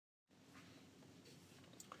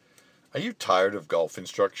Are you tired of golf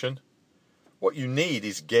instruction? What you need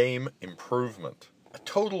is game improvement, a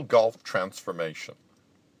total golf transformation.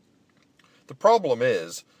 The problem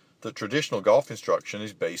is that traditional golf instruction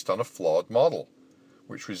is based on a flawed model,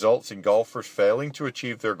 which results in golfers failing to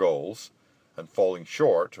achieve their goals and falling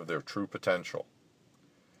short of their true potential.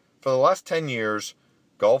 For the last 10 years,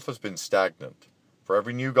 golf has been stagnant. For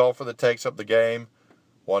every new golfer that takes up the game,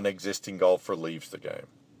 one existing golfer leaves the game.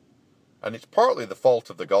 And it's partly the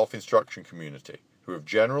fault of the golf instruction community, who have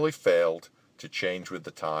generally failed to change with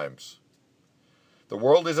the times. The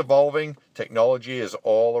world is evolving, technology is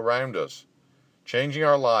all around us, changing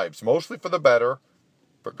our lives, mostly for the better,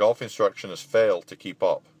 but golf instruction has failed to keep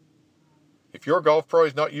up. If your golf pro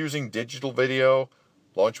is not using digital video,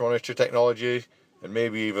 launch monitor technology, and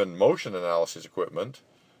maybe even motion analysis equipment,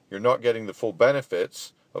 you're not getting the full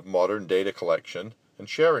benefits of modern data collection and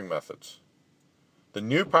sharing methods. The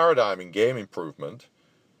new paradigm in game improvement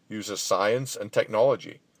uses science and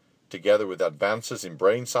technology, together with advances in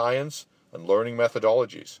brain science and learning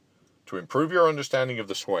methodologies, to improve your understanding of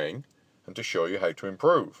the swing and to show you how to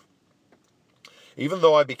improve. Even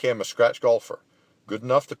though I became a scratch golfer, good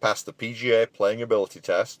enough to pass the PGA playing ability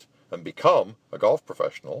test and become a golf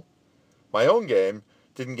professional, my own game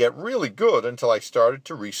didn't get really good until I started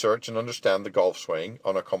to research and understand the golf swing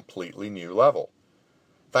on a completely new level,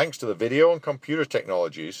 thanks to the video and computer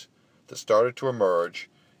technologies that started to emerge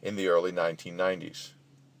in the early 1990s.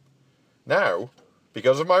 Now,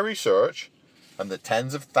 because of my research and the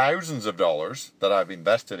tens of thousands of dollars that I've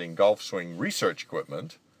invested in golf swing research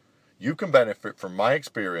equipment, you can benefit from my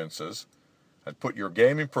experiences and put your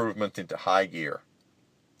game improvement into high gear.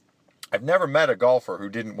 I've never met a golfer who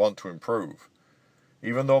didn't want to improve,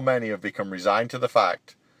 even though many have become resigned to the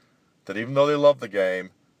fact that even though they love the game,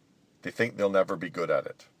 they think they'll never be good at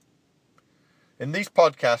it. In these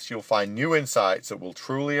podcasts, you'll find new insights that will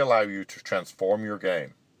truly allow you to transform your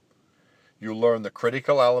game. You'll learn the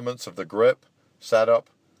critical elements of the grip, setup,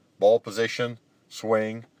 ball position,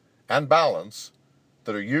 swing, and balance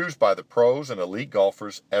that are used by the pros and elite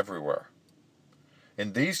golfers everywhere.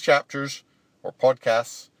 In these chapters or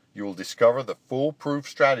podcasts, you will discover the foolproof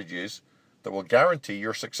strategies that will guarantee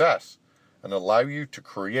your success and allow you to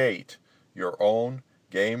create your own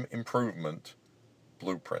game improvement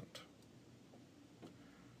blueprint.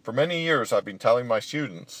 For many years, I've been telling my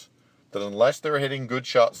students that unless they're hitting good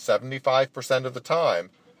shots 75% of the time,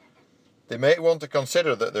 they may want to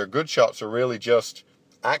consider that their good shots are really just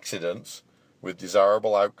accidents with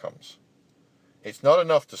desirable outcomes. It's not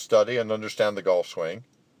enough to study and understand the golf swing,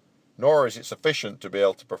 nor is it sufficient to be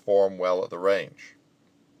able to perform well at the range.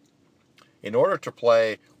 In order to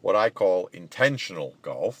play what I call intentional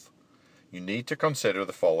golf, you need to consider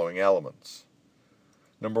the following elements.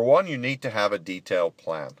 Number one, you need to have a detailed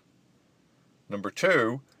plan. Number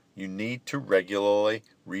two, you need to regularly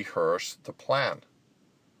rehearse the plan.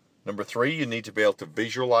 Number three, you need to be able to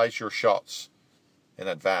visualize your shots in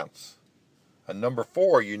advance. And number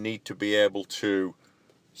four, you need to be able to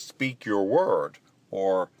speak your word,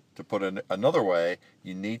 or to put it another way,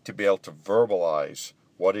 you need to be able to verbalize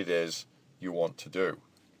what it is you want to do.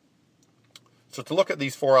 So to look at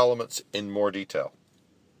these four elements in more detail.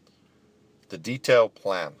 The detailed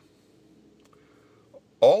plan.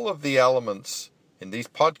 All of the elements in these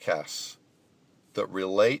podcasts that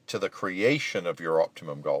relate to the creation of your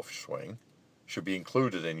optimum golf swing should be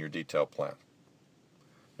included in your detailed plan.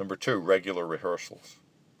 Number two, regular rehearsals.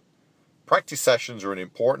 Practice sessions are an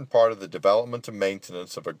important part of the development and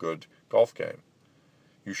maintenance of a good golf game.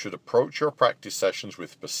 You should approach your practice sessions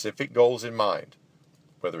with specific goals in mind,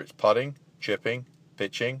 whether it's putting, chipping,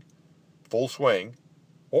 pitching, full swing,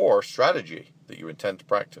 or strategy that you intend to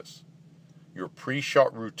practice. Your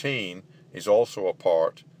pre-shot routine is also a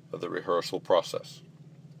part of the rehearsal process.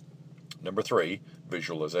 Number three,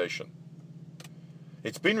 visualization.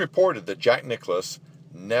 It's been reported that Jack Nicklaus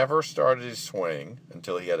never started his swing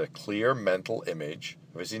until he had a clear mental image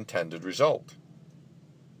of his intended result.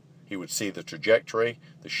 He would see the trajectory,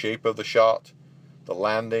 the shape of the shot, the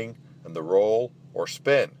landing, and the roll or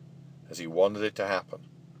spin as he wanted it to happen.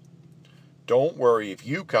 Don't worry if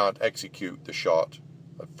you can't execute the shot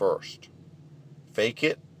at first. Fake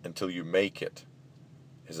it until you make it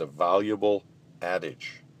is a valuable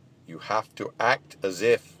adage. You have to act as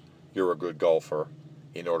if you're a good golfer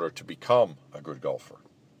in order to become a good golfer.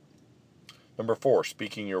 Number four,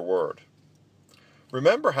 speaking your word.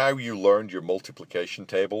 Remember how you learned your multiplication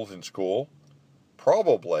tables in school?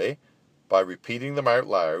 Probably by repeating them out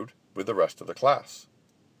loud with the rest of the class.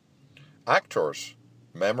 Actors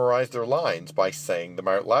memorize their lines by saying them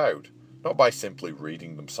out loud, not by simply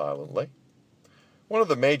reading them silently. One of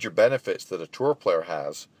the major benefits that a tour player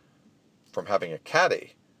has from having a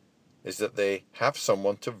caddy is that they have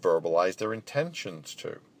someone to verbalize their intentions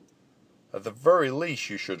to. At the very least,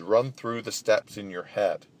 you should run through the steps in your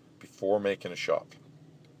head before making a shot.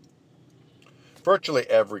 Virtually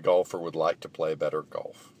every golfer would like to play better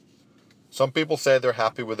golf. Some people say they're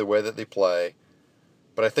happy with the way that they play,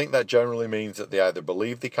 but I think that generally means that they either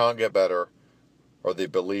believe they can't get better or they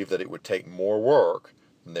believe that it would take more work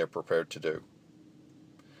than they're prepared to do.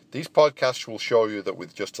 These podcasts will show you that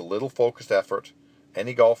with just a little focused effort,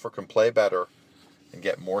 any golfer can play better and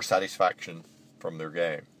get more satisfaction from their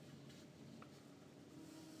game.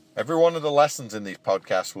 Every one of the lessons in these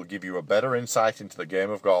podcasts will give you a better insight into the game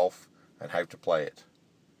of golf and how to play it.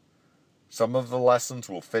 Some of the lessons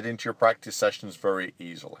will fit into your practice sessions very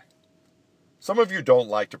easily. Some of you don't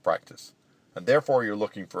like to practice, and therefore you're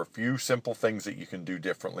looking for a few simple things that you can do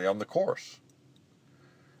differently on the course.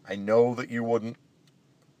 I know that you want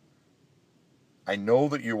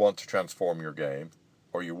to transform your game,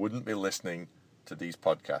 or you wouldn't be listening to these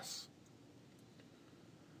podcasts.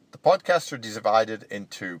 The podcasts are divided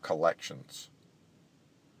into collections.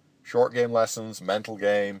 Short game lessons, mental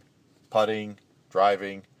game, putting,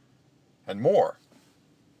 driving, and more,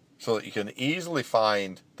 so that you can easily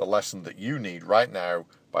find the lesson that you need right now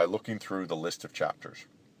by looking through the list of chapters.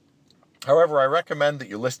 However, I recommend that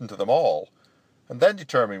you listen to them all and then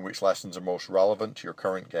determine which lessons are most relevant to your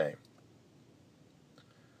current game.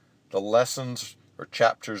 The lessons or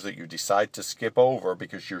chapters that you decide to skip over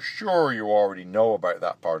because you're sure you already know about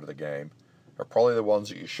that part of the game are probably the ones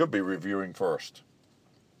that you should be reviewing first.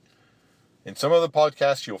 In some of the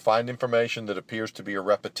podcasts, you'll find information that appears to be a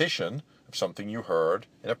repetition of something you heard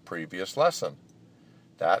in a previous lesson.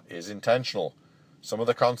 That is intentional. Some of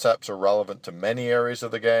the concepts are relevant to many areas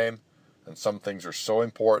of the game, and some things are so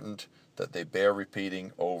important that they bear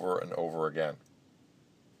repeating over and over again.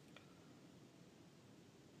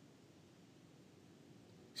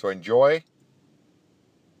 So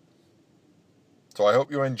I hope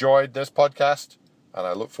you enjoyed this podcast, and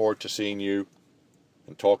I look forward to seeing you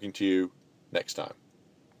and talking to you next time.